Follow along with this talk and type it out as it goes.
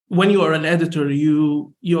when you are an editor,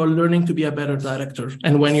 you're learning to be a better director,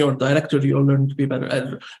 and when you're a director, you're learning to be a better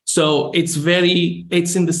editor. So it's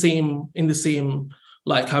in the same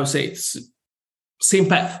like how to say it's same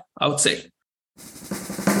path, I would say.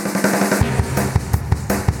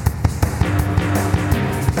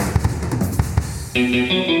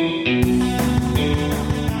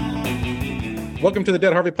 Welcome to the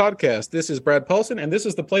Dead Harvey podcast. This is Brad Paulson, and this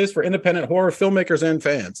is the place for independent horror filmmakers and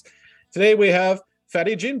fans. Today we have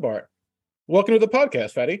Fady Jeanbart. Welcome to the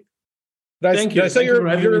podcast, Fady. Thank you. Did I say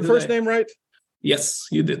your first name right? Yes,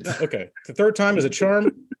 you did. Okay. The third time is a charm.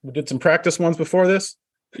 We did some practice ones before this.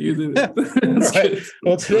 You did it. All right.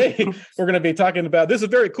 Well, today we're going to be talking about, this is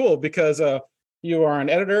very cool because you are an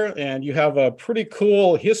editor and you have a pretty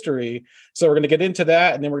cool history. So we're going to get into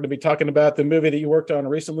that. And then we're going to be talking about the movie that you worked on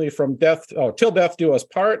recently, Till Death Do Us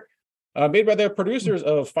Part, made by the producers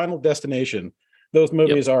of Final Destination. Those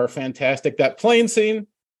movies are fantastic. That plane scene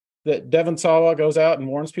that Devon Sawa goes out and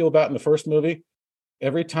warns people about in the first movie,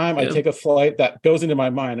 every time I take a flight, that goes into my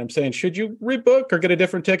mind. I'm saying, should you rebook or get a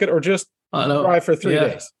different ticket or just drive for 3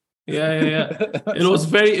 days? Yeah. It was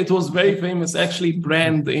very famous. Actually,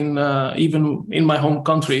 brand in even in my home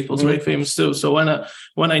country, it was very famous too. So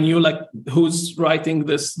when I knew like who's writing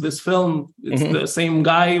this film, it's the same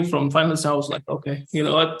guy from Final Destination. I was like, okay, you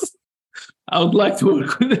know what, I would like to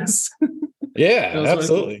work with this. Yeah,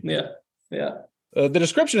 absolutely. Cool. Yeah. The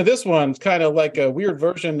description of this one's kind of like a weird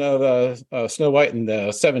version of Snow White and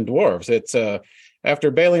the Seven Dwarfs. It's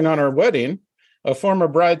after bailing on her wedding, a former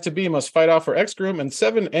bride-to-be must fight off her ex-groom and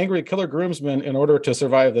 7 angry killer groomsmen in order to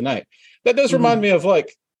survive the night. That does remind me of,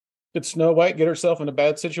 like, did Snow White get herself in a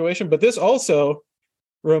bad situation? But this also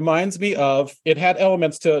reminds me of, it had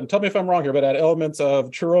elements to, and tell me if I'm wrong here, but it had elements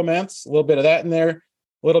of True Romance, a little bit of that in there,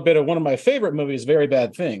 a little bit of one of my favorite movies, Very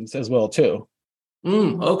Bad Things, as well, too.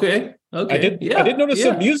 Okay. I did notice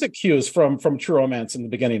some music cues from True Romance in the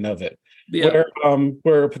beginning of it,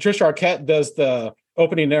 where Patricia Arquette does the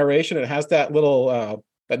opening narration. It has that little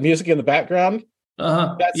that music in the background.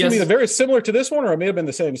 That seems to be very similar to this one, or it may have been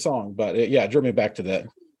the same song, but it drew me back to that.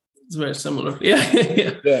 It's very similar.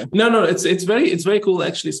 Yeah. No, it's very cool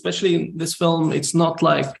actually, especially in this film. It's not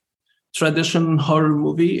like traditional horror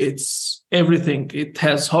movie. It's everything. It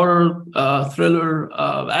has horror, thriller,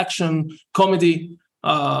 action, comedy.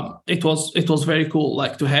 It was very cool,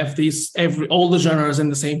 like to have all the genres in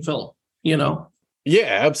the same film, you know.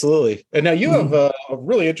 Yeah, absolutely. And now you have a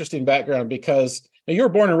really interesting background because you were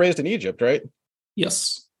born and raised in Egypt, right?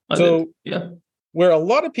 Yes. Where a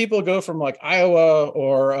lot of people go from like Iowa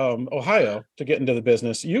or Ohio to get into the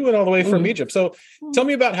business, you went all the way from Egypt. So tell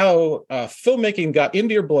me about how filmmaking got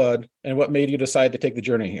into your blood and what made you decide to take the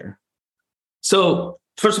journey here. So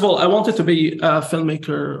first of all, I wanted to be a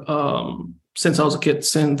filmmaker since I was a kid.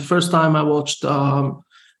 Since the first time I watched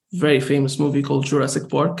very famous movie called Jurassic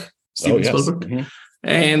Park, Steven Spielberg.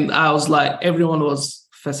 And I was like, everyone was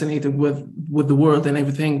fascinated with the world and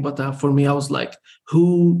everything. But for me, I was like,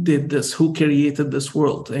 who did this? Who created this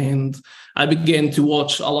world? And I began to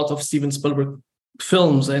watch a lot of Steven Spielberg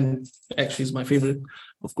films, and actually is my favorite,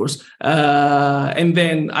 of course. And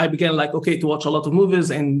then I began to watch a lot of movies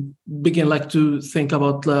and began to think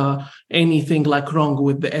about anything wrong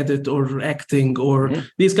with the edit or acting or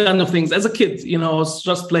these kind of things. As a kid, I was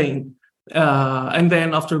just playing. And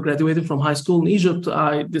then after graduating from high school in Egypt,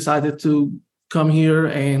 I decided to come here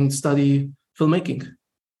and study filmmaking.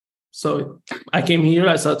 So I came here,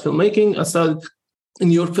 I started filmmaking. I started in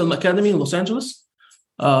New York Film Academy in Los Angeles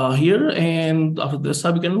here. And after this,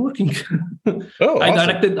 I began working.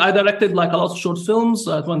 Awesome. I directed a lot of short films.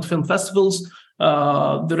 I went to film festivals.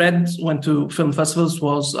 The Red went to film festivals,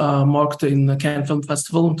 was marked in the Cannes Film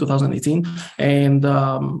Festival in 2018. And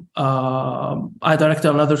I directed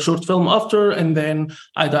another short film after, and then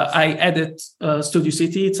I edit Studio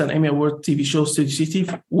City. It's an Emmy Award TV show, Studio City,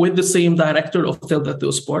 with the same director of Till Death Do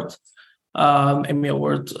Us Part, Emmy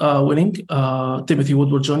Award winning, Timothy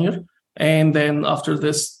Woodward Jr. And then after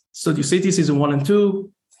this, Studio City season 1 and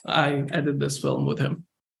 2, I edited this film with him.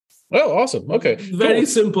 Oh, awesome. Okay. Very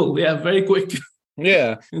simple. Yeah, very quick.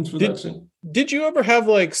 Yeah. Introduction. Did you ever have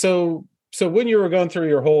so when you were going through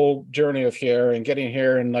your whole journey of here and getting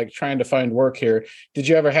here and trying to find work here, did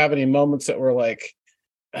you ever have any moments that were like,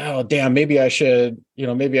 oh damn, maybe I should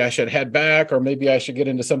head back, or maybe I should get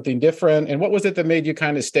into something different? And what was it that made you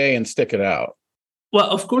kind of stay and stick it out? Well,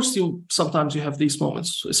 of course, sometimes you have these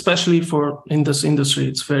moments, especially in this industry.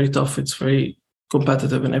 It's very tough. It's very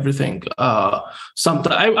competitive and everything.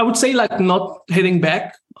 Sometimes I would say not heading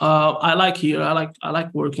back. I like here. I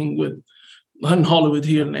like working in Hollywood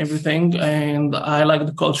here and everything, and I like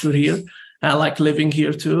the culture here. I like living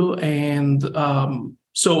here too, and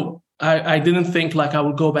So I didn't think like I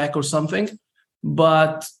would go back or something,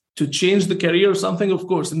 but to change the career or something, of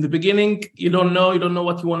course, in the beginning, you don't know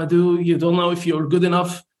what you want to do. You don't know if you're good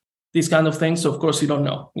enough, these kind of things. So of course you don't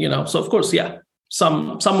know, So of course, yeah,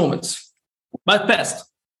 some moments, but passed.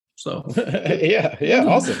 So yeah,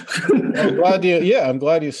 awesome. I'm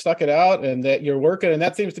glad you stuck it out and that you're working. And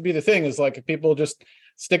that seems to be the thing is like if people just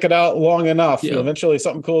stick it out long enough, eventually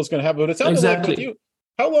something cool is going to happen. But it sounds like with you,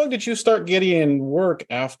 how long did you start getting work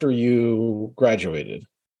after you graduated?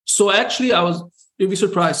 So actually, you'd be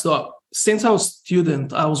surprised. So since I was a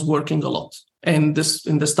student, I was working a lot. And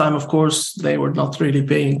in this time, of course, they were not really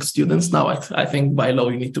paying students. Now, I think by law,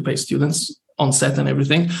 you need to pay students on set and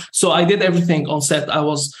everything. So I did everything on set. I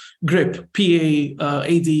was grip, PA,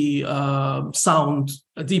 AD, sound,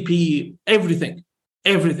 DP,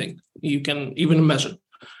 everything you can even imagine.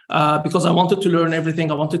 Because I wanted to learn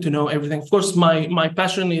everything. I wanted to know everything. Of course, my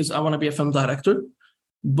passion is I want to be a film director.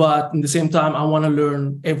 But in the same time, I want to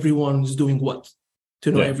learn everyone's doing what,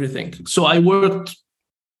 to know everything. So I worked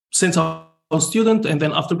since I was a student, and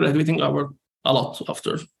then after graduating, I worked a lot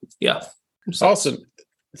after. Yeah. Awesome.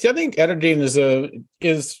 See, I think editing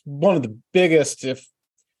is one of the biggest, if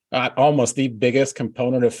not almost the biggest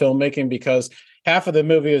component of filmmaking, because half of the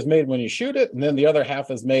movie is made when you shoot it, and then the other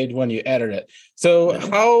half is made when you edit it. So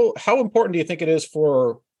how important do you think it is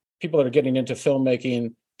for people that are getting into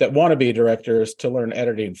filmmaking that want to be directors to learn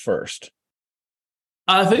editing first?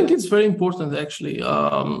 I think it's very important, actually.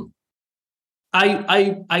 I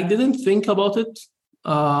didn't think about it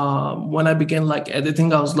when I began like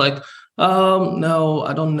editing. I was like, no,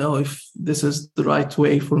 I don't know if this is the right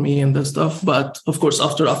way for me and this stuff. But of course,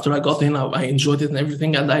 after I got in, I enjoyed it and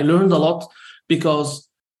everything, and I learned a lot because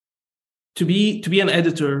to be an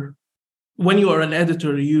editor. When you are an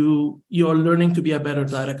editor, you're learning to be a better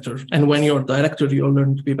director, and when you're a director, you're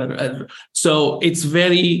learning to be a better editor. So it's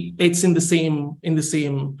in the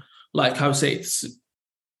same like how to say it's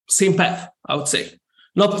same path. I would say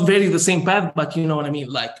not very the same path, but you know what I mean.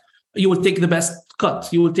 Like you will take the best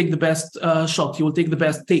cut, you will take the best shot, you will take the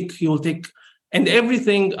best take, you will take. And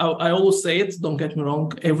everything, I always say it, don't get me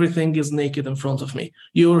wrong, everything is naked in front of me.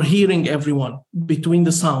 You're hearing everyone between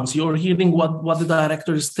the sounds. You're hearing what the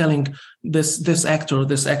director is telling this actor,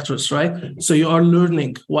 this actress, right? So you are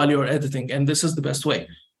learning while you're editing, and this is the best way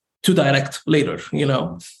to direct later,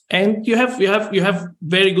 And you have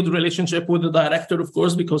very good relationship with the director, of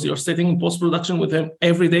course, because you're sitting in post-production with him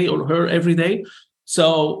every day or her every day.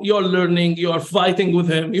 So you're learning, you're fighting with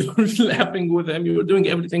him, you're laughing with him, you're doing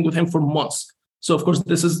everything with him for months. So, of course,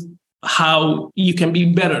 this is how you can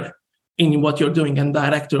be better in what you're doing in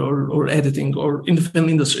director or editing or in the film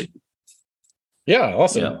industry. Yeah,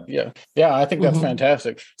 awesome. Yeah. I think that's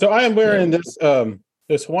fantastic. So I am wearing this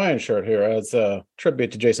Hawaiian shirt here as a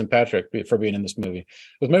tribute to Jason Patric for being in this movie.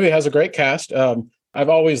 This movie has a great cast. I've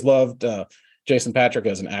always loved Jason Patric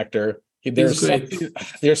as an actor. There's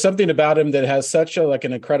something about him that has such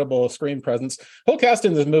an incredible screen presence. Whole cast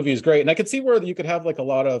in this movie is great, and I could see where you could have like a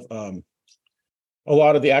lot of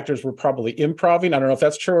the actors were probably improving. I don't know if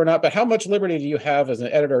that's true or not, but how much liberty do you have as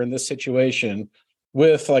an editor in this situation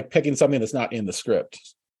with like picking something that's not in the script?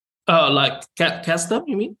 Like cast them,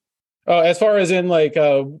 you mean? As far as in like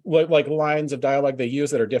lines of dialogue they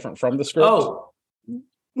use that are different from the script. Oh,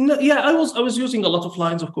 no, yeah, I was using a lot of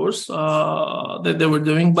lines, of course, that they were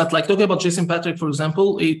doing. But like talking about Jason Patric, for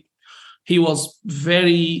example, he was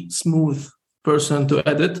very smooth person to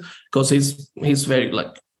edit because he's very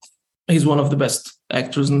he's one of the best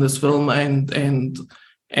actors in this film, and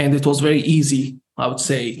it was very easy, I would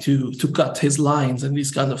say, to cut his lines and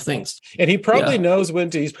these kind of things. And he probably knows when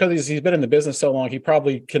to, because he's been in the business so long, he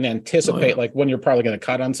probably can anticipate like when you're probably going to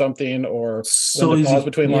cut on something or when to pause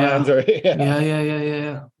between lines. Or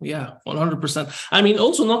Yeah, 100%. I mean,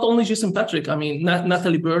 also not only Jason Patric. I mean,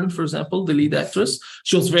 Natalie Byrne, for example, the lead actress,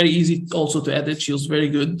 she was very easy also to edit. She was very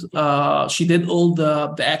good. She did all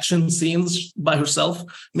the action scenes by herself.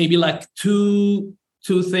 Maybe like two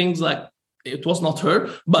things, like it was not her,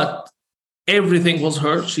 but everything was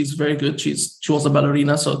her. She's very good. She was a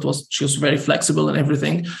ballerina, so she was very flexible and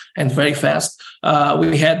everything, and very fast.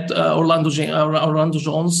 We had Orlando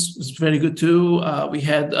Jones is very good too. We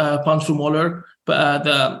had Pancho Moller,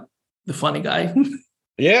 the funny guy.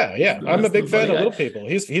 Yeah. I'm a big fan of Little People.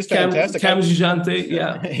 He's fantastic. Cam Gigante,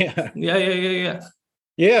 yeah.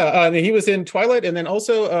 Yeah, he was in Twilight, and then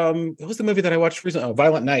also, what was the movie that I watched recently? Oh,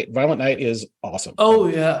 Violent Night. Violent Night is awesome. Oh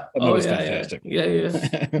yeah, fantastic. Yeah.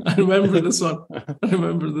 I remember this one.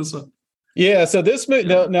 Yeah, so this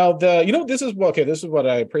now this is what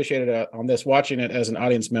I appreciated on this, watching it as an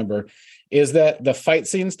audience member, is that the fight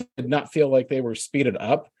scenes did not feel like they were speeded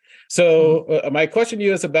up. So my question to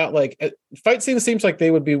you is about like fight scenes. Seems like they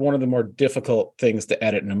would be one of the more difficult things to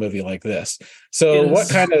edit in a movie like this. So what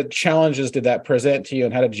kind of challenges did that present to you,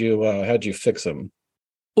 and how did you fix them?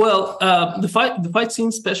 Well, the fight scene,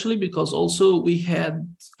 especially because also we had,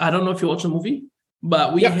 I don't know if you watched the movie,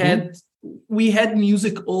 but we had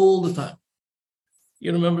music all the time.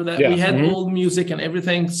 You remember that? We had old music and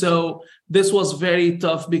everything. So this was very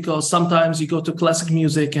tough because sometimes you go to classic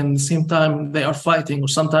music and at the same time they are fighting, or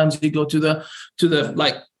sometimes you go to the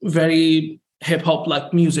like very hip hop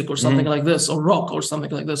like music or something like this, or rock or something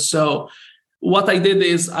like this. So what I did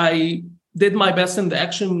is I did my best in the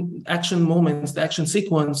action moments, the action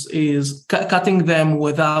sequence is cutting them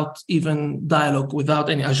without even dialogue, without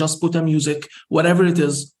any. I just put a music, whatever it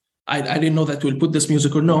is. I didn't know that we'll put this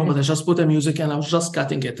music or no, but I just put a music and I was just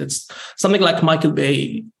cutting it. It's something like Michael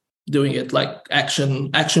Bay doing it, like action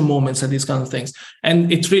moments and these kind of things.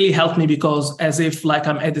 And it really helped me because as if like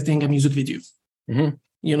I'm editing a music video.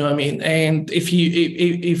 You know what I mean? And if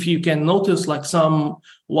you can notice like some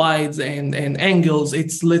wides and angles,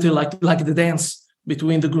 it's literally like the dance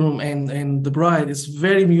between the groom and the bride is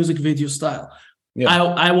very music video style. Yeah.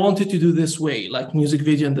 I wanted to do this way, like music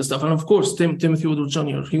video and this stuff. And of course, Timothy Woodward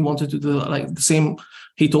Jr., he wanted to do like the same.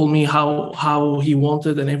 He told me how he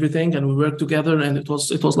wanted and everything, and we worked together, and it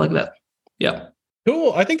was like that. Yeah.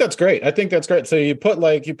 Cool. I think that's great. So you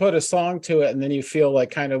put a song to it, and then you feel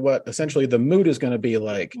like kind of what essentially the mood is going to be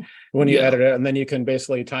like when you edit it, and then you can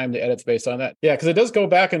basically time the edits based on that. Yeah, because it does go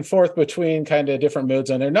back and forth between kind of different moods,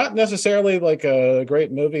 and they're not necessarily like a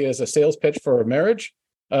great movie as a sales pitch for a marriage,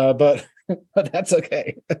 but that's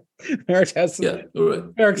okay. Marriage seems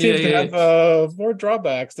to have more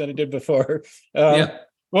drawbacks than it did before.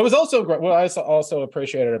 What was also great, what I also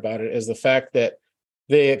appreciated about it is the fact that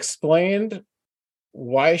they explained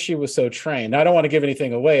why she was so trained. Now, I don't want to give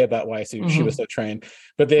anything away about why she was so trained,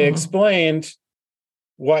 but they explained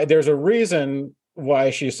why there's a reason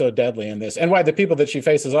why she's so deadly in this, and why the people that she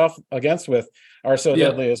faces off against with are so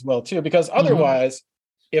deadly as well too. Because otherwise,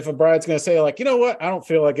 if a bride's going to say like, you know what, I don't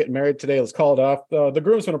feel like getting married today, let's call it off. The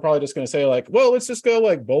groomsmen are probably just going to say like, well, let's just go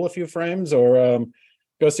like bowl a few frames, or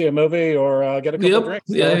go see a movie, or get a couple drinks.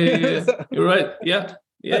 Yeah. You're right. Yeah.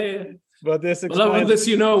 But this explains, well, this,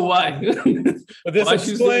 you know why. But this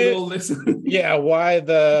explains all this. Why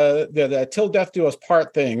the till death do us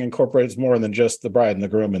part thing incorporates more than just the bride and the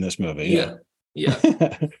groom in this movie.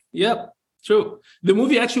 Yep. True. The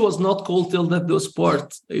movie actually was not called Till Death Do Us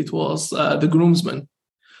Part. It was The Groomsman.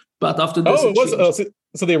 But after this, it was.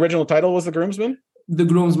 So the original title was The Groomsman? The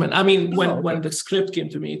Groomsman. I mean, when the script came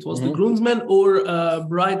to me, it was The Groomsman or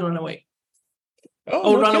Bride Runaway.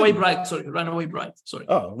 Runaway Bride. Sorry, Runaway Bride. Sorry.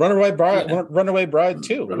 Oh, Runaway Bride. Yeah. Runaway Bride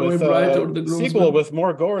 2. Runaway Bride or the Groomsman. Sequel with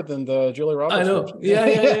more gore than the Julia Roberts. I know.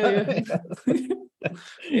 Yeah.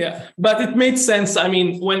 Yeah, but it made sense. I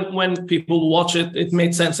mean, when people watch it, it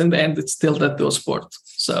made sense in the end. It's still that do sport.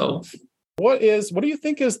 So, what do you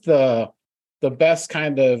think is the best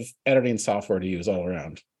kind of editing software to use all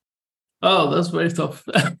around? Oh, that's very tough.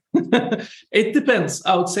 It depends.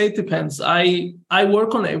 I would say it depends. I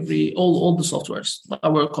work on all the softwares. I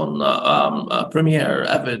work on Premiere,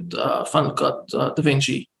 Avid, Final Cut,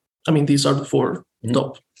 DaVinci. I mean, these are the four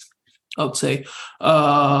top. I would say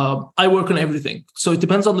I work on everything. So it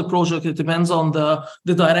depends on the project. It depends on the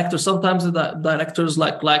director. Sometimes the directors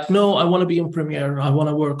like, no, I want to be in Premiere. I want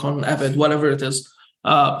to work on Avid, whatever it is.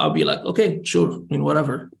 I'll be like, okay, sure. I mean,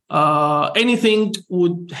 whatever. Anything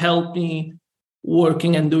would help me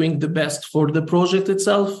working and doing the best for the project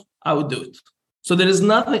itself. I would do it. So there's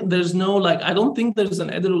no like, I don't think there's an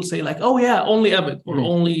editor who will say like, oh yeah, only Avid or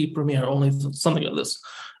only Premiere, only something like this.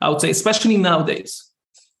 I would say, especially nowadays.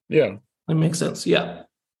 Yeah, it makes sense. Yeah.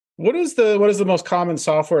 What is the most common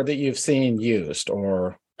software that you've seen used,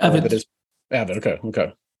 or Avid? Avid. Okay.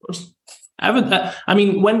 Avid. I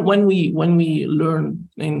mean, when we learned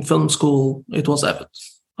in film school, it was Avid.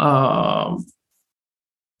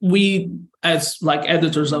 We as like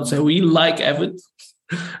editors, I would say we like Avid,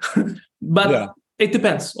 but it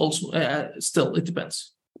depends. Also, still it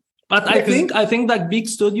depends. But I think like big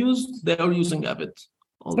studios, they are using Avid.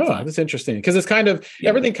 That's interesting, because it's kind of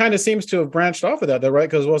everything kind of seems to have branched off of that, though, right?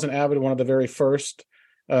 Because wasn't Avid one of the very first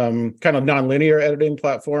kind of non-linear editing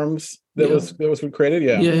platforms that was created?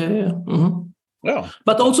 Yeah. Mm-hmm. Well,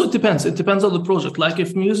 but also it depends. It depends on the project. Like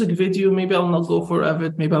if music video, maybe I'll not go for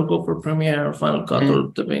Avid. Maybe I'll go for Premiere or Final Cut or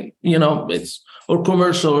DaVinci. It's or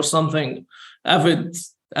commercial or something. Avid.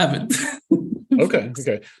 Okay.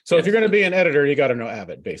 So if you're going to be an editor, you got to know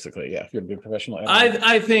Avid, basically. Yeah, if you're going to be a professional editor.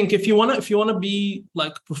 I think if you want to be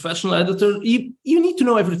like a professional editor, you need to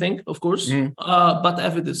know everything, of course. But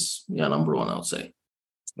Avid is number one, I would say.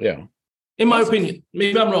 Yeah. In my opinion,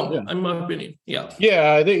 maybe I'm wrong. Yeah. In my opinion,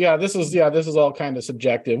 I think this is all kind of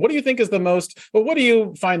subjective. What do you think is what do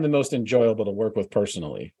you find the most enjoyable to work with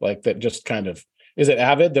personally? Like that, just kind of, is it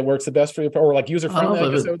Avid that works the best for you, or like user friendly? I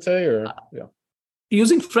guess I would say, or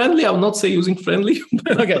using friendly. I would not say using friendly.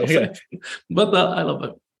 Okay. But I love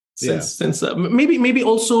it. Since maybe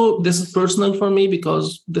also this is personal for me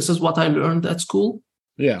because this is what I learned at school.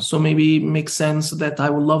 Yeah. So maybe it makes sense that I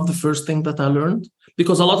will love the first thing that I learned.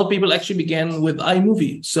 Because a lot of people actually began with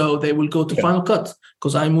iMovie, so they will go to Final Cut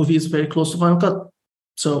because iMovie is very close to Final Cut.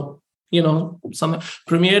 So,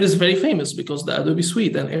 Premiere is very famous because the Adobe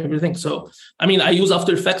Suite and everything. So, I mean, I use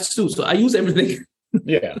After Effects too. So I use everything.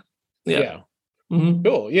 Yeah. Mm-hmm.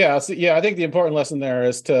 Cool. Yeah. So, I think the important lesson there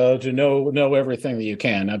is to know everything that you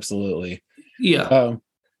can. Absolutely. Yeah.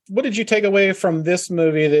 What did you take away from this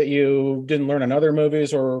movie that you didn't learn in other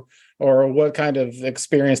movies, or what kind of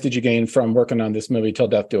experience did you gain from working on this movie Till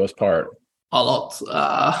Death Do Us Part? A lot.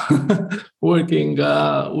 Working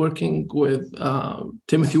with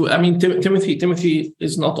Timothy. I mean, Timothy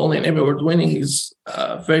is not only an Emmy Award winning, he's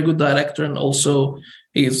a very good director, and also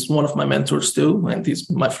he's one of my mentors too, and he's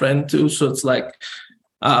my friend too. So it's like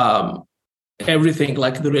everything,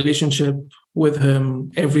 like the relationship with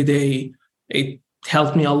him every day, it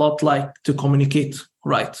helped me a lot, like to communicate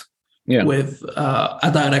right with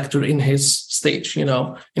a director in his stage,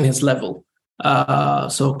 in his level.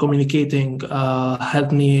 So communicating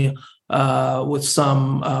helped me with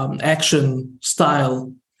some action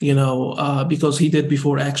style, because he did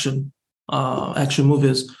before action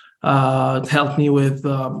movies. It helped me with,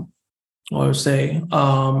 a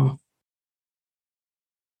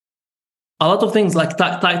lot of things like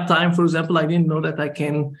tight time. For example, I didn't know that I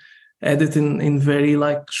can edit in very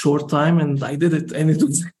short time, and I did it, and it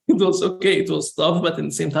was okay. It was tough, but at the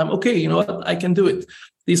same time, okay, you know what, I can do it.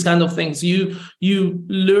 These kind of things you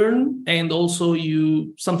learn, and also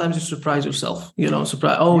sometimes you surprise yourself. I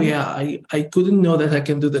couldn't know that I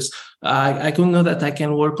can do this. I couldn't know that I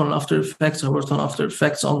can work on After Effects. I worked on After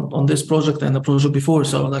Effects on this project and the project before.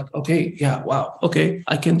 So okay, wow, okay,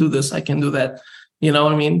 I can do this. I can do that. You know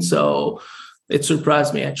what I mean? So it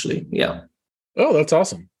surprised me actually. Yeah. Oh, that's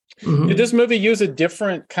awesome. Mm-hmm. Did this movie use a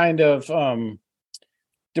different kind of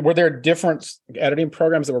were there different editing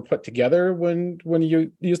programs that were put together when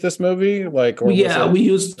you used this movie? We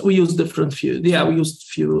used different few. Yeah, we used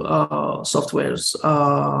few softwares.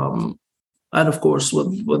 And of course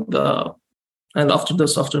with the, and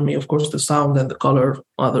after me, of course, the sound and the color,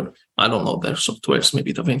 I don't know, their softwares,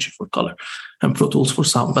 maybe DaVinci for color and Pro Tools for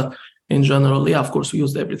sound, but in general, yeah, of course we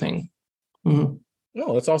used everything. Mm-hmm.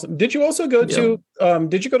 Oh, that's awesome. Did you also go to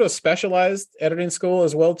a specialized editing school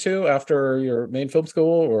as well too after your main film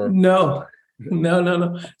school, or? No.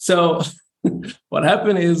 So what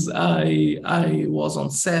happened is I was on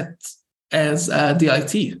set as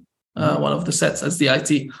DIT, one of the sets as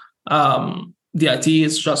DIT. DIT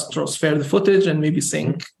is just transfer the footage and maybe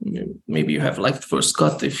sync. Maybe you have the first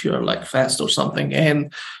cut if you're fast or something.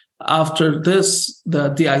 And after this, the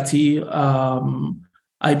DIT,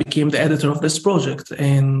 I became the editor of this project,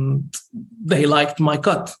 and they liked my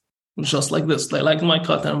cut, just like this. They liked my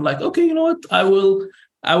cut, and I'm like, okay, you know what? I will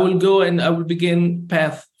go and I will begin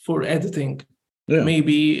path for editing. Yeah.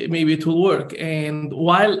 Maybe it will work. And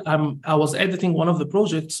while I was editing one of the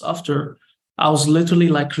projects, after I was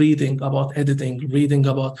literally reading about editing, reading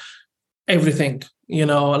about everything.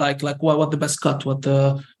 What the best cut,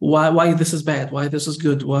 why this is bad, why this is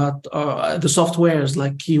good, what the softwares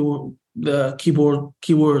the keyboard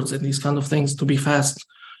keywords and these kind of things to be fast.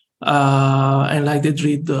 And I did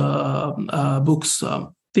read the books,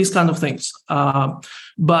 these kind of things.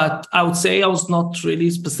 But I would say I was not really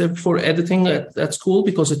specific for editing at school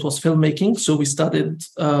because it was filmmaking. So we studied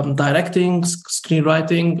directing,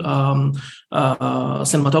 screenwriting,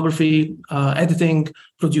 cinematography, editing,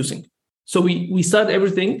 producing. So we studied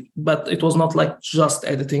everything, but it was not just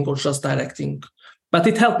editing or just directing. But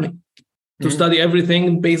it helped me to study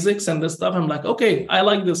everything, basics and this stuff. I'm like, okay, I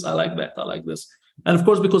like this, I like that, I like this. And of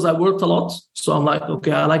course, because I worked a lot, so I'm like,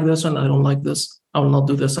 okay, I like this and I don't like this. I will not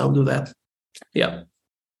do this, I'll do that. Yeah.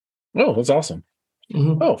 Oh, that's awesome.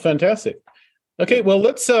 Mm-hmm. Oh, fantastic. Okay, well,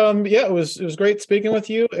 let's it was great speaking with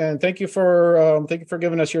you, and thank you for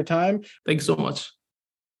giving us your time. Thank you so much.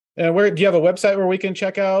 And where do you have a website where we can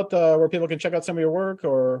check out where people can check out some of your work,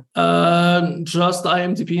 or just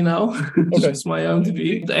IMDb now? Okay. Just my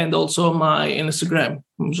IMDb, and also my Instagram.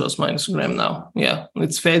 Just my Instagram now. Yeah,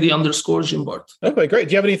 it's Fady_Jeanbart. Okay, great.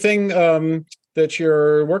 Do you have anything that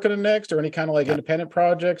you're working on next, or any kind of independent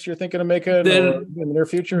projects you're thinking of making in the near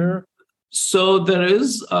future? So there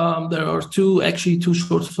are two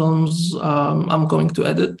short films I'm going to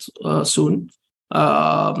edit soon.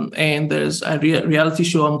 And there's a reality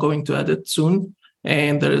show I'm going to edit soon.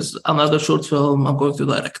 And there's another short film I'm going to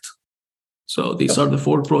direct. So these are the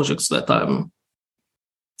 4 projects that I'm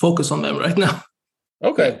focused on them right now.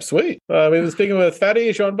 Okay, sweet. We've been speaking with Fady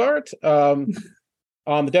Jeanbart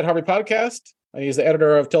on the Dead Harvey podcast. He's the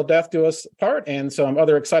editor of Till Death Do Us Part and some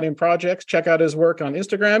other exciting projects. Check out his work on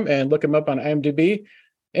Instagram and look him up on IMDb.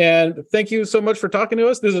 And thank you so much for talking to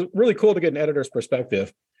us. This is really cool to get an editor's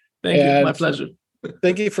perspective. Thank you. My pleasure.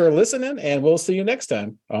 Thank you for listening, and we'll see you next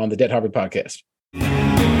time on the Dead Harvey podcast.